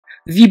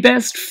The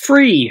best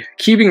free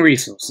cubing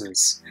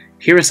resources.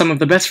 Here are some of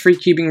the best free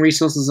cubing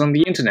resources on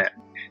the internet.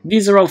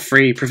 These are all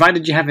free,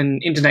 provided you have an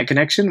internet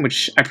connection,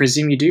 which I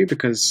presume you do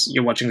because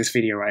you're watching this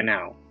video right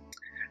now.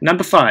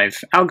 Number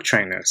 5. Alg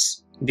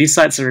Trainers. These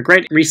sites are a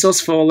great resource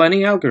for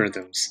learning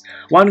algorithms.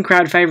 One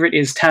crowd favourite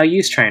is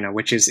Alg Trainer,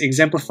 which is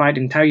exemplified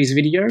in Alg's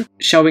video,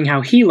 showing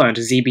how he learned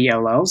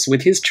ZBLLs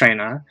with his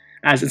trainer,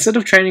 as instead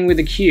of training with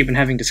a cube and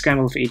having to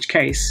scramble for each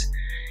case,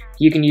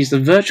 you can use the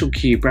virtual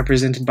cube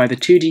represented by the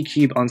 2D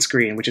cube on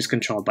screen, which is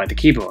controlled by the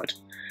keyboard.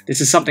 This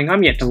is something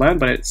I'm yet to learn,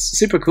 but it's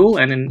super cool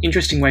and an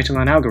interesting way to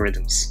learn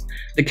algorithms.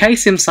 The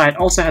KSim site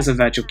also has a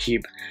virtual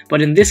cube,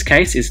 but in this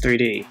case is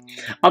 3D.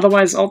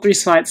 Otherwise, all three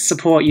sites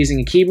support using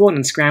a keyboard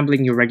and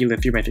scrambling your regular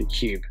 3-method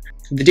cube.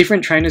 The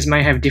different trainers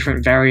may have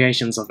different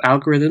variations of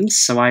algorithms,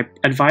 so I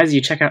advise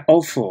you check out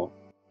all 4.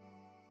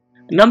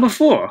 Number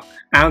 4.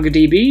 Algo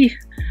Divi,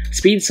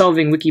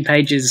 speed-solving wiki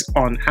pages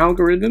on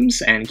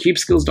algorithms, and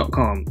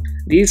cubeskills.com.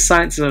 These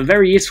sites are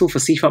very useful for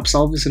CFOP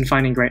solvers and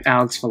finding great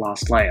algs for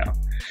last layer.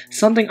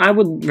 Something I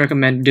would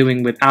recommend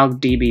doing with Alg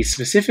Divi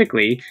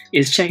specifically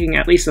is checking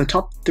at least the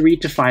top 3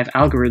 to 5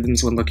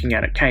 algorithms when looking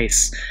at a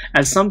case,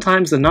 as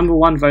sometimes the number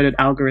 1 voted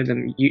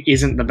algorithm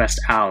isn't the best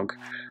alg.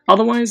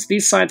 Otherwise,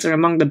 these sites are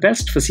among the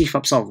best for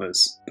CFOP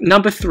solvers.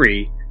 Number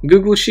 3.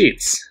 Google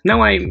Sheets.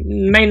 Now I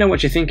may know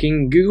what you're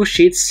thinking, Google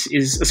Sheets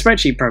is a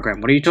spreadsheet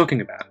program, what are you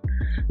talking about?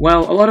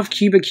 Well, a lot of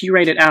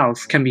curated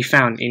algs can be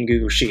found in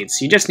Google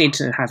Sheets, you just need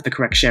to have the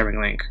correct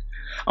sharing link.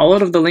 A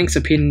lot of the links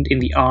are pinned in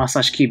the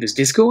r/cubers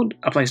Discord,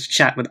 a place to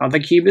chat with other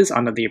cubers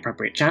under the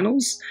appropriate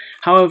channels.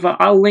 However,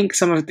 I'll link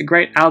some of the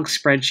great alg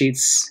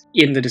spreadsheets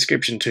in the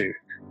description too.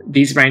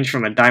 These range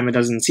from a dime a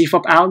dozen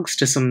CFOP algs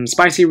to some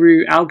spicy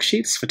Roux alg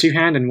sheets for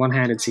 2-hand and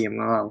 1-handed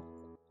CMLL.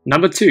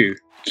 Number 2.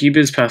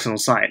 Cubers' personal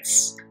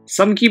sites.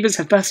 Some cubers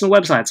have personal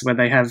websites where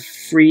they have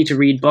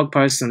free-to-read blog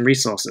posts and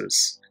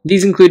resources.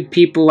 These include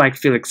people like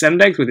Felix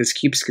Zemdegs with his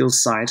Cube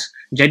Skills site,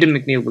 Jaden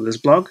McNeil with his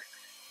blog,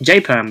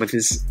 JPerm with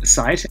his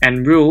site,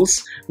 and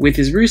Rules with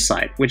his Roux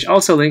site, which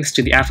also links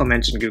to the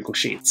aforementioned Google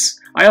Sheets.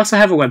 I also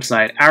have a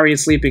website,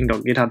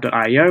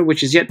 ariasleeping.github.io,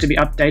 which is yet to be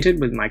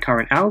updated with my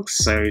current algs,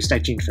 so stay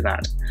tuned for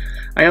that.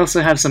 I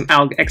also have some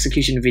alg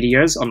execution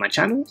videos on my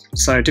channel,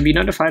 so to be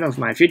notified of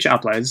my future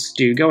uploads,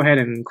 do go ahead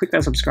and click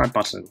that subscribe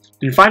button.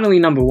 And finally,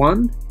 number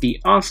 1, the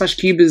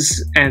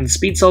r/cubers and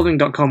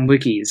speedsolving.com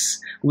wikis.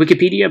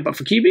 Wikipedia but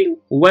for cubing?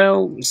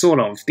 Well, sort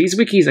of. These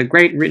wikis are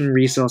great written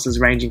resources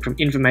ranging from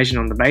information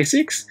on the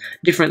basics,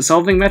 different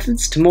solving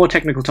methods, to more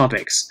technical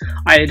topics.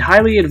 I'd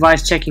highly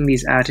advise checking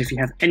these out if you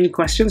have any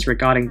questions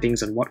regarding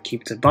things on what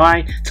cube to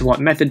buy, to what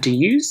method to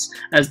use,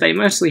 as they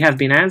mostly have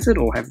been answered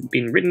or have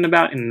been written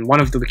about in one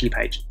of the wiki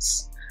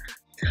pages.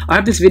 I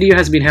hope this video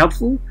has been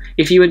helpful.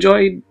 If you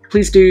enjoyed,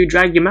 please do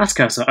drag your mouse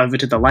cursor over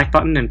to the like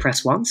button and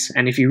press once,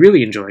 and if you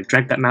really enjoyed,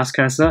 drag that mouse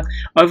cursor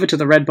over to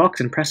the red box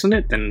and press on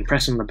it, then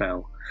press on the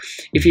bell.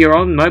 If you're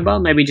on mobile,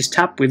 maybe just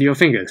tap with your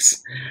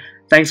fingers.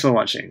 Thanks for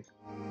watching.